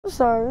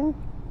Sorry.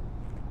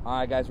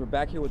 Alright guys, we're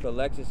back here with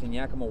Alexis in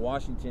Yakima,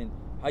 Washington.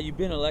 How you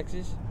been,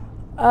 Alexis?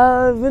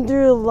 I've been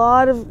through a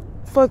lot of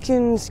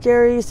fucking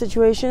scary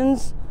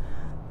situations.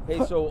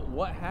 Hey, so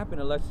what happened,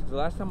 Alexis? The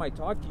last time I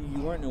talked to you,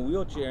 you weren't in a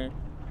wheelchair,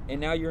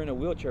 and now you're in a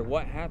wheelchair.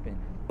 What happened?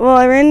 Well,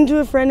 I ran into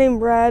a friend named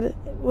Brad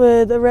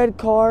with a red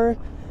car,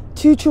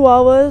 2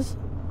 chihuahuas,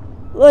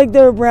 like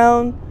they were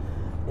brown,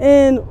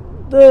 and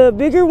the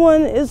bigger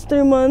one is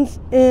 3 months,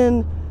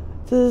 and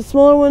the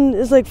smaller one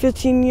is like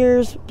 15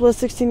 years plus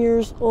 16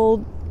 years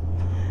old.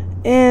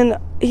 And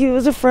he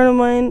was a friend of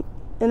mine,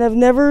 and I've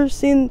never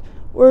seen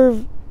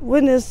or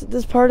witnessed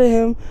this part of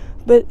him,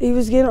 but he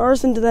was getting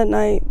arsoned that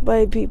night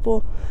by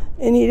people,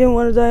 and he didn't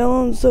want to die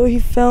alone, so he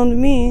found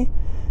me,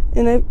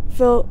 and I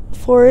fell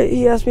for it.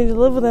 He asked me to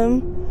live with him,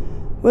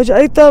 which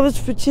I thought was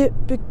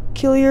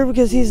peculiar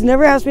because he's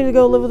never asked me to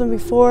go live with him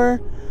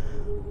before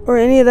or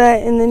any of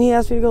that, and then he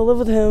asked me to go live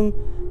with him,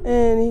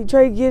 and he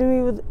tried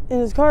getting me in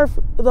his car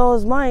with all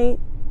his might,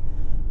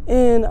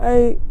 and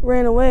I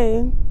ran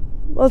away.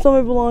 Lost all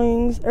my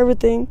belongings,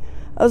 everything.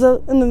 I was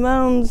out in the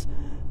mountains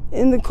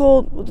in the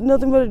cold with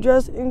nothing but a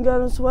dress and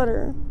got a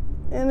sweater.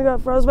 And I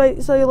got frostbite,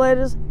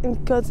 cellulitis,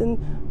 and cuts and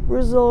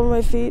bruises all over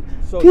my feet.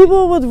 So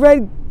people with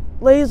red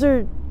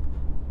laser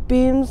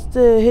beams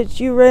to hit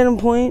you random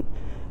point.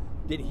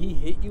 Did he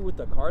hit you with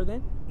the car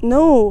then?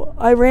 No,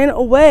 I ran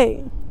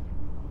away.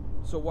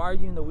 So why are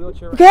you in the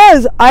wheelchair right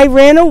Because I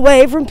ran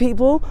away from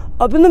people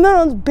up in the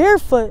mountains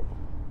barefoot.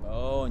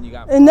 Oh, and you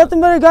got and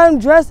nothing but a goddamn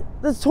dress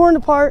that's torn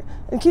apart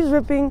and keeps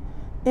ripping,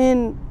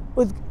 and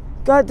with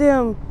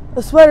goddamn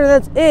a sweater,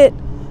 that's it.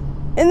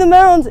 In the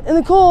mountains, in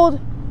the cold,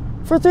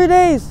 for 3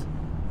 days.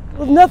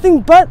 With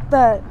nothing but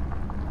that.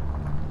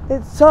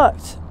 It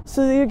sucked.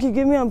 So that you could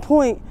get me on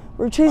point.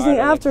 We're chasing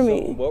after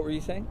me. So what were you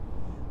saying?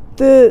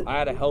 I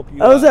had to help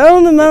you. I was out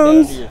in the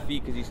mountains. Get down to your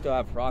feet because you still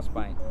have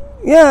frostbite.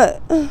 Yeah.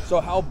 So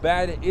how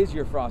bad is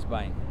your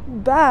frostbite?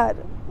 Bad.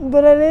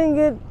 But I didn't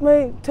get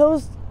my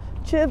toes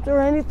chipped or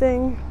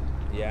anything.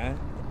 Yeah?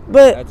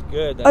 But that's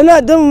good. I'm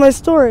not done with my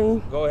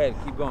story. Go ahead,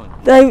 keep going.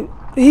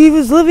 He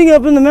was living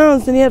up in the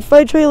mountains, and he had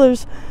 5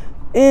 trailers,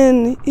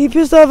 and he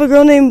pissed off a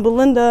girl named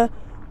Belinda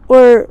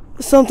or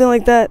something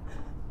like that,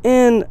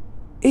 and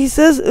he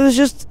says it was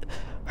just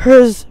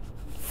her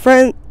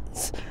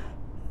friends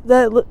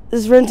that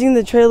is renting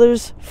the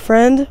trailers,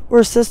 friend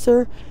or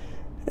sister,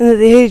 and that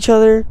they hate each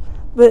other.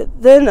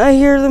 But then I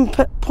hear them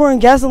pouring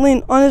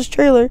gasoline on his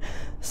trailer.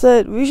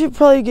 Said we should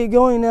probably get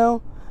going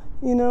now,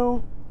 you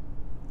know,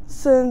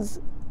 since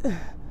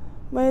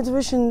my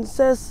intuition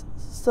says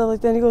stuff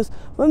like that. And he goes,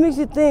 what makes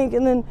you think?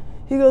 And then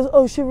he goes,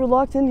 oh shit, we're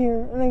locked in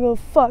here. And I go,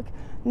 fuck,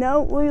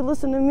 now will you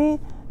listen to me?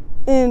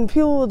 And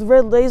people with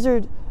red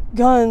lasered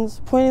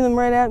guns pointing them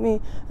right at me,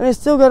 and I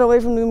still got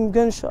away from them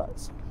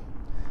gunshots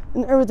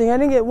and everything. I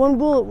didn't get one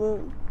bullet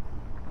wound.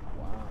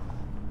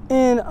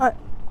 Wow.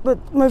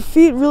 But my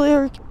feet really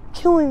are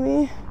killing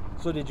me.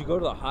 So did you go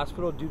to the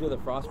hospital due to the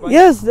frostbite?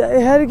 Yes, I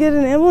had to get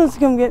an ambulance to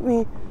come get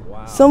me.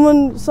 Wow.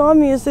 Someone saw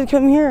me and said,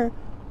 come here.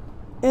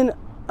 And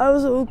I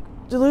was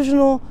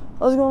delusional.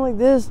 I was going like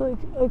this, like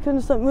I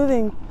couldn't stop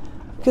moving.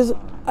 Because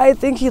I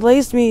think he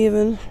laced me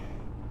even.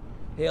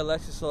 Hey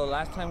Alexis, so the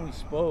last time we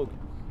spoke,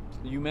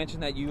 you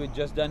mentioned that you had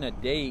just done a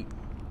date.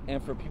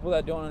 And for people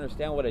that don't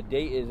understand what a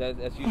date is,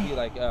 that's usually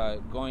like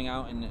going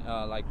out and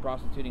like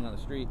prostituting on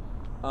the street.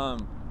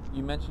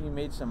 You mentioned you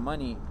made some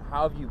money.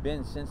 How have you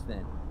been since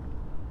then?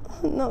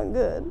 Not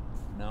good.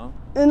 No?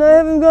 And I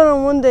haven't gone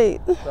on one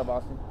date. What's up,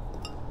 Austin?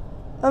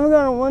 I haven't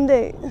gone on one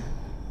date.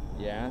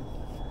 Yeah?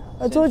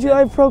 I told you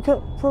I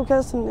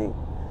procrastinate.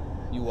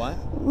 You what?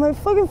 My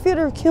fucking feet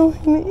are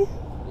killing me.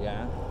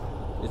 Yeah?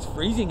 It's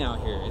freezing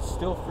out here. It's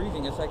still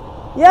freezing. It's like...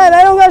 Yeah, and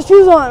I don't got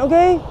shoes on,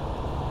 okay?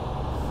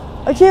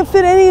 I can't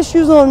fit any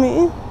shoes on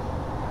me.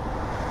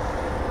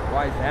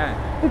 Why is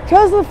that?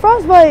 Because of the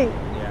frostbite.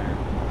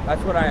 Yeah.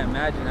 That's what I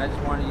imagined. I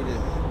just wanted you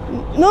to...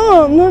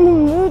 No, I'm not in the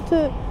mood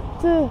to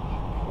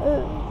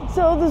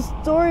tell the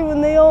story when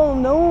they all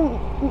know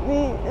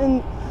me,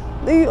 and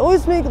they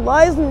always make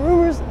lies and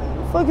rumors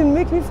and fucking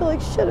make me feel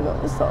like shit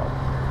about myself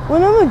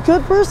when I'm a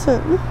good person.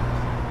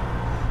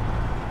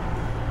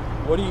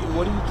 What are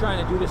you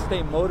trying to do to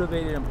stay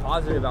motivated and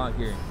positive out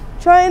here?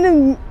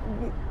 Trying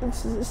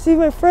to see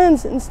my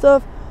friends and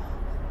stuff.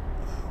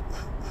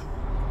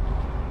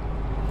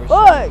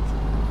 Fuck!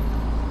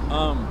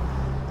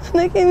 And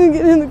I can't even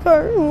get in the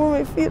car and warm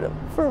my feet up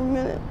for a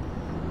minute.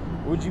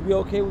 Would you be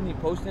okay with me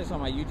posting this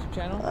on my YouTube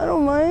channel? I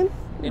don't mind.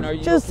 And are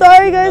you just okay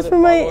sorry guys for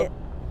my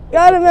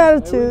goddamn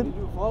attitude. Hey,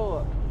 do a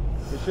follow-up.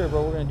 For sure,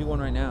 bro. We're gonna do one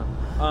right now.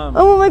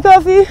 I want my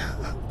coffee,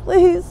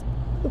 please.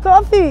 The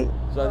coffee.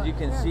 So as you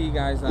can see,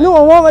 guys, like, no,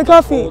 I want my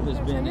coffee. The cold has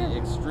been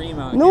extreme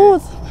out here.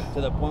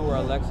 To the point where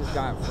Alexis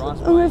got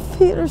frostbite. And my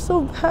feet are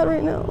so bad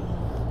right now.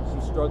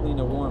 She's struggling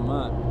to warm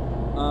up.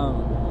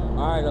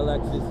 All right,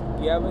 Alexis.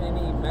 Do you have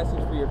any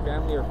message for your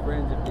family or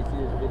friends if they see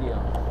this video?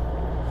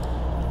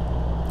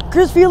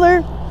 Chris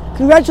Feeler,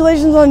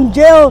 congratulations on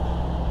jail,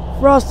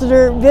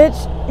 Roster,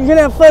 bitch. You're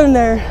gonna have fun in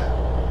there.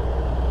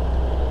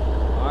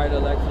 All right,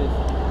 Alexis.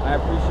 I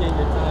appreciate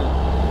your time.